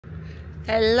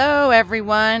Hello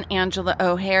everyone, Angela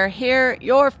O'Hare here,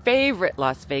 your favorite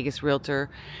Las Vegas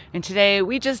realtor. And today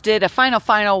we just did a final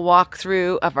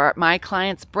walkthrough of my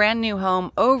client's brand new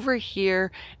home over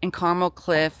here in Carmel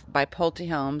Cliff by Pulte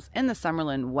Homes in the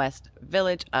Summerlin West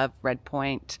Village of Red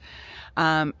Point.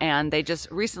 And they just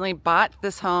recently bought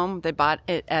this home. They bought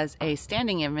it as a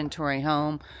standing inventory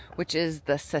home, which is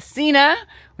the Cesena,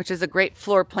 which is a great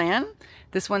floor plan.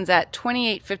 This one's at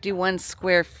 2,851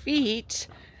 square feet.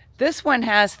 This one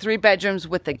has 3 bedrooms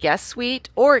with a guest suite,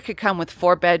 or it could come with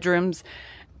 4 bedrooms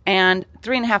and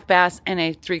 3.5 baths and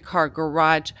a 3-car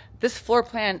garage. This floor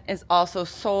plan is also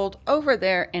sold over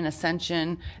there in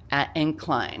Ascension at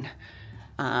Incline.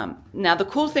 Now, the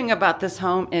cool thing about this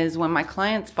home is when my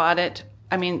clients bought it,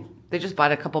 they just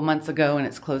bought it a couple months ago and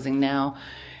it's closing now,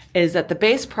 is that the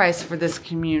base price for this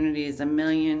community is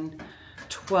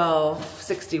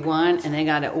 $1,012,061, and they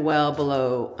got it well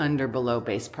below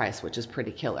base price, which is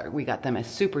pretty killer. We got them a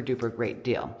super duper great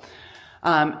deal.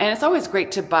 And it's always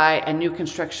great to buy a new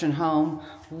construction home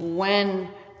when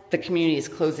the community is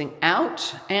closing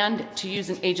out, and to use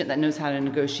an agent that knows how to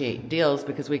negotiate deals,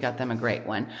 because we got them a great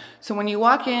one. So when you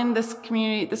walk in this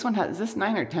community, this one has, is this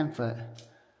 9 or 10 foot?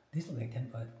 These look like 10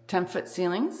 foot. 10 foot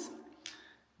ceilings.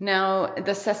 Now,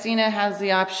 the Cesena has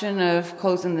the option of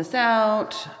closing this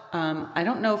out. I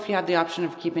don't know if you have the option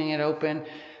of keeping it open,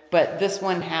 but this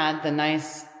one had the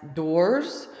nice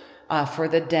doors for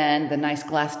the den, the nice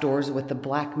glass doors with the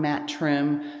black matte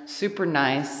trim, super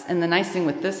nice. And the nice thing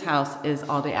with this house is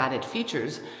all the added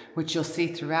features, which you'll see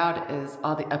throughout is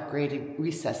all the upgraded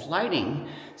recessed lighting.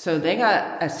 So they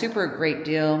got a super great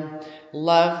deal.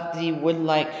 Love the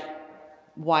wood-like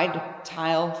wide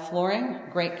tile flooring,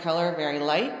 great color, very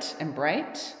light and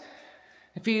bright.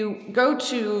 If you go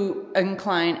to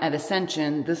Incline at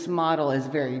Ascension, this model is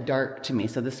very dark to me,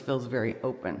 so this feels very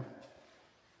open.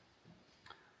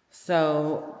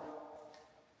 So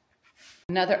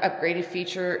another upgraded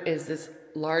feature is this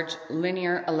large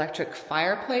linear electric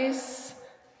fireplace.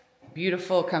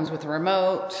 Beautiful, comes with a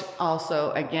remote.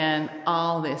 Also, again,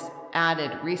 all this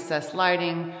added recessed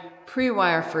lighting,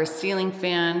 pre-wire for a ceiling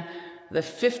fan, the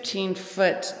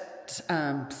 15-foot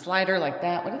slider like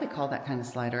that. What do they call that kind of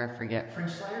slider? I forget.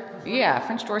 French slider? Yeah,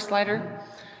 French door slider.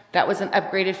 That was an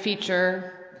upgraded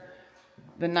feature.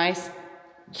 The nice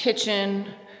kitchen.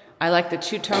 I like the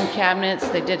two-tone cabinets.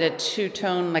 They did a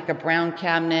two-tone, like a brown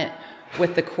cabinet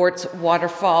with the quartz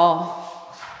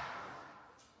waterfall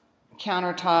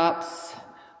countertops.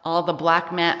 All the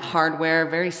black matte hardware,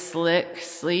 very slick,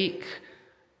 sleek,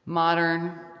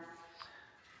 modern.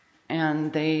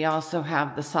 And they also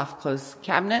have the soft close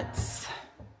cabinets.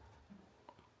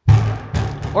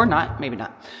 Or not, maybe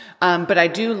not. But I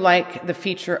do like the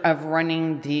feature of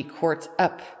running the quartz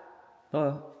up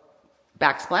the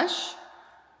backsplash.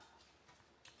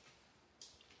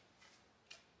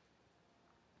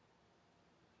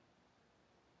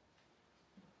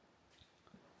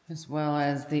 As well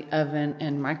as the oven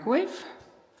and microwave.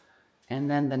 And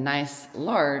then the nice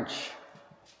large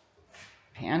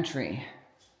pantry.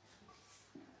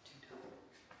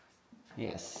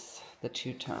 Yes, the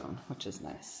two-tone, which is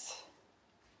nice.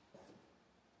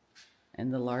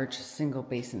 And the large single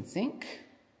basin sink.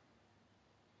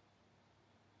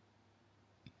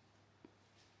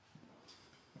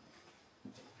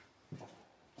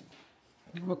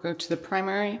 We'll go to the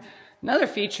primary. Another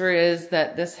feature is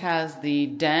that this has the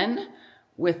den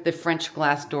with the French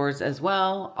glass doors as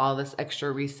well. All this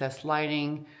extra recessed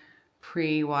lighting,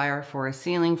 pre-wire for a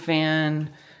ceiling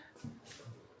fan.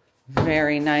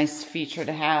 Very nice feature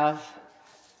to have.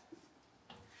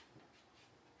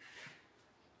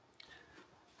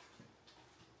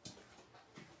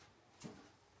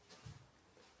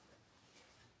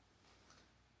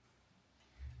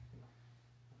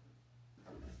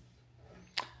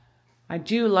 I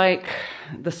do like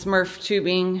the Smurf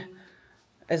tubing,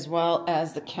 as well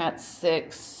as the Cat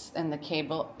 6 and the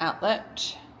cable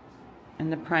outlet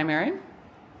in the primary.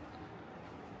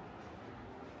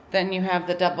 Then you have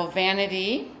the double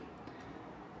vanity,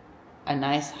 a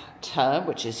nice tub,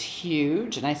 which is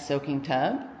huge, a nice soaking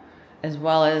tub, as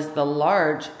well as the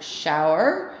large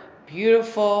shower,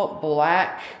 beautiful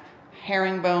black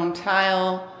herringbone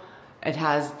tile. It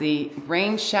has the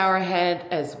rain shower head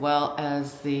as well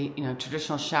as the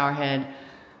traditional shower head.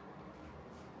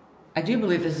 I do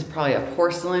believe this is probably a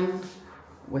porcelain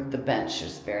with the bench.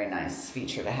 It's a very nice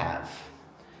feature to have.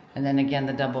 And then again,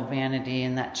 the double vanity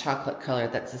in that chocolate color,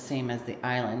 that's the same as the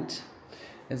island,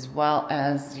 as well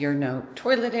as your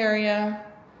toilet area.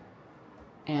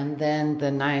 And then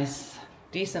the nice,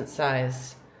 decent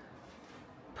size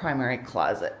primary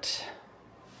closet.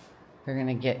 They're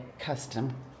gonna get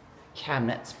custom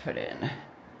cabinets put in.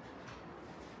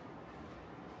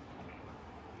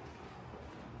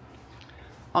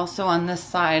 Also on this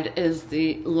side is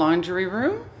the laundry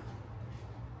room.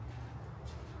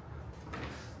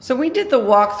 So we did the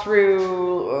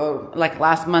walkthrough like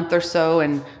last month or so,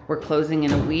 and we're closing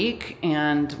in a week,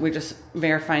 and we're just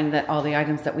verifying that all the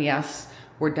items that we asked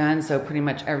were done. So pretty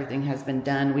much everything has been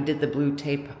done. We did the blue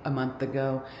tape a month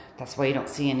ago. That's why you don't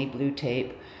see any blue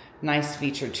tape. Nice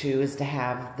feature too is to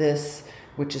have this,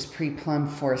 which is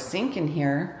pre-plumbed for a sink in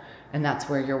here, and that's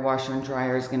where your washer and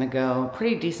dryer is gonna go.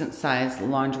 Pretty decent sized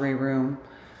laundry room.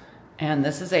 And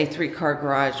this is a 3-car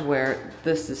garage where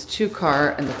this is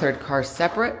 2-car and the 3rd car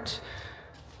separate.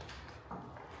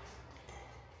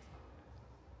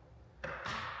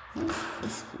 What's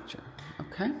this feature?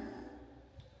 Okay.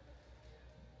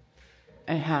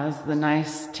 It has the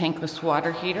nice tankless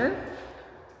water heater,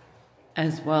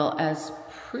 as well as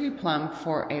pre-plumbed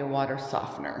for a water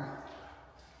softener.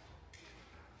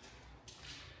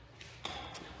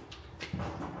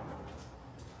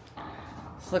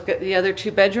 Let's look at the other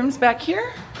 2 bedrooms back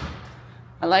here.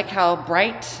 I like how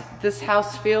bright this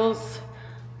house feels.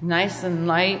 Nice and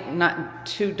light, not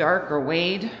too dark or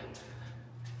weighed.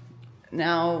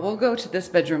 Now we'll go to this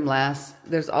bedroom last.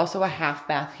 There's also a half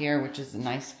bath here, which is a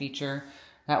nice feature.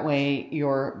 That way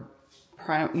your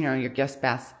guest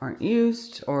baths aren't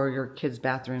used, or your kids'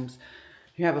 bathrooms.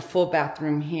 You have a full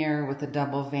bathroom here with a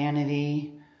double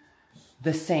vanity,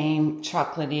 the same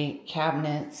chocolatey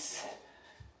cabinets,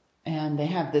 and they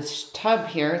have this tub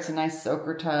here. It's a nice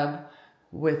soaker tub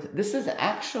with, this is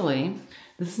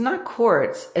not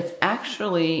quartz, it's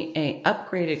actually a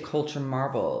upgraded culture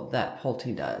marble that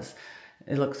Pulte does.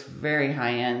 It looks very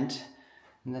high end.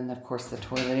 And then of course the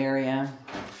toilet area,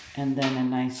 and then a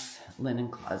nice linen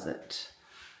closet.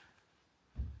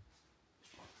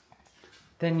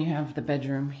 Then you have the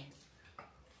bedroom,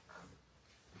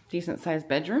 decent sized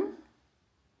bedroom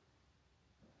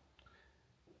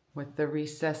with the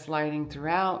recessed lighting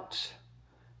throughout,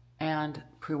 and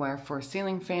pre-wire for a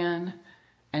ceiling fan,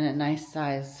 and a nice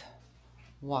size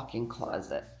walk-in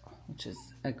closet, which is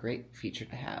a great feature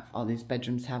to have. All these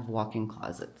bedrooms have walk-in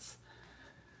closets.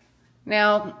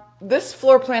 Now, this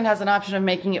floor plan has an option of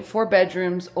making it 4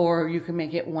 bedrooms, or you can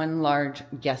make it 1 large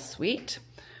guest suite.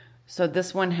 So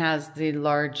this one has the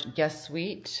large guest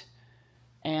suite.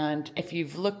 And if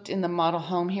you've looked in the model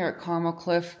home here at Carmel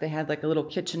Cliff, they had like a little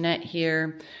kitchenette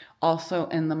here. Also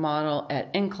in the model at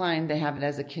Incline, they have it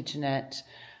as a kitchenette.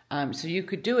 So you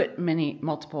could do it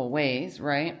multiple ways,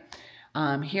 right?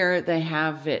 Here they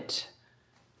have it,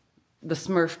 the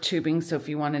Smurf tubing. So if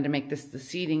you wanted to make this the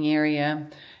seating area,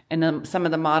 and some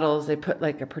of the models, they put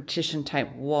like a partition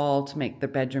type wall to make the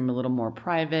bedroom a little more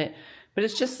private. But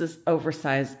it's just this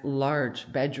oversized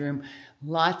large bedroom.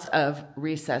 Lots of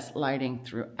recessed lighting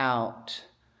throughout.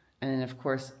 And then of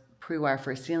course, pre-wire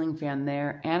for a ceiling fan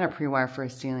there, and a pre-wire for a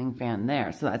ceiling fan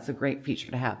there. So that's a great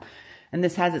feature to have. And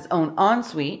this has its own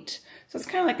ensuite. So it's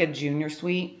kind of like a junior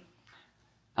suite.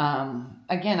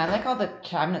 Again, I like all the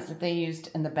cabinets that they used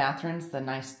in the bathrooms, the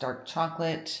nice dark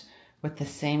chocolate with the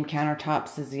same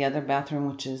countertops as the other bathroom,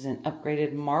 which is in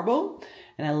upgraded marble.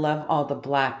 And I love all the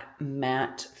black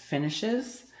matte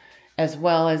finishes, as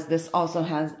well as this also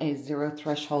has a 0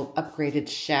 threshold upgraded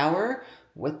shower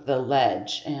with the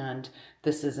ledge. And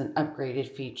this is an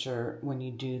upgraded feature when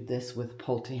you do this with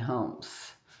Pulte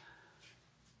Homes.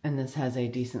 And this has a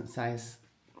decent size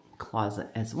closet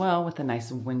as well with a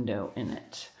nice window in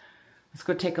it. Let's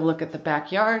go take a look at the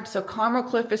backyard. So Carmel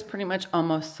Cliff is pretty much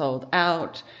almost sold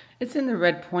out. It's in the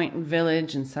Red Point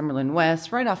Village in Summerlin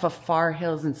West, right off of Far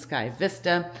Hills and Sky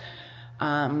Vista.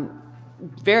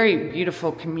 Very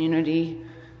beautiful community.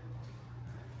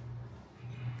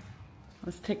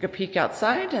 Let's take a peek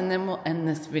outside and then we'll end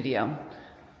this video.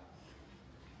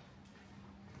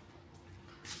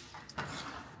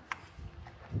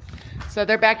 So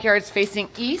their backyard's facing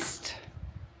east.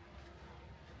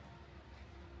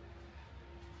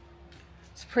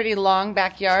 It's a pretty long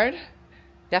backyard.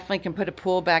 Definitely can put a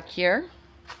pool back here.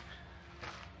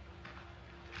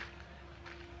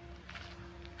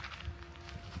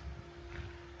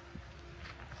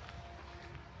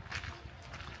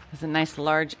 There's a nice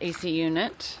large AC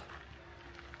unit.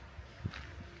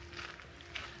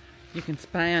 You can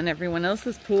spy on everyone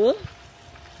else's pool.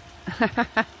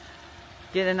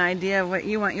 Get an idea of what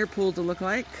you want your pool to look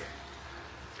like.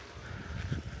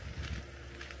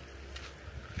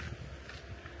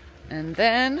 And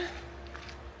then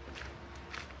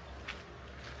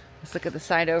let's look at the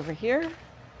side over here.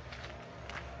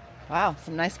 Wow,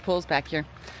 some nice pools back here.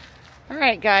 All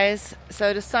right, guys,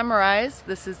 so to summarize,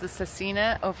 this is the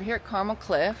Cesena over here at Carmel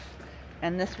Cliff.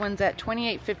 And this one's at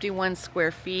 2851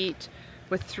 square feet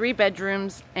with 3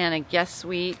 bedrooms and a guest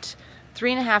suite,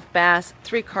 3.5 baths,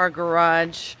 3-car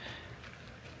garage.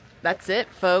 That's it,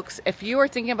 folks. If you are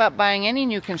thinking about buying any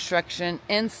new construction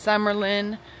in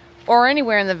Summerlin or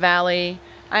anywhere in the valley,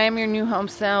 I am your new home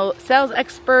sales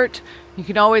expert. You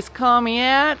can always call me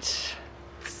at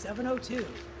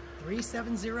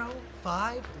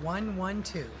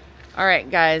 702-370-5112. All right,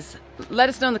 guys, let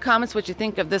us know in the comments what you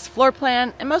think of this floor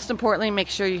plan, and most importantly, make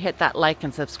sure you hit that like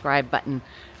and subscribe button.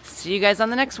 See you guys on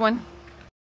the next one.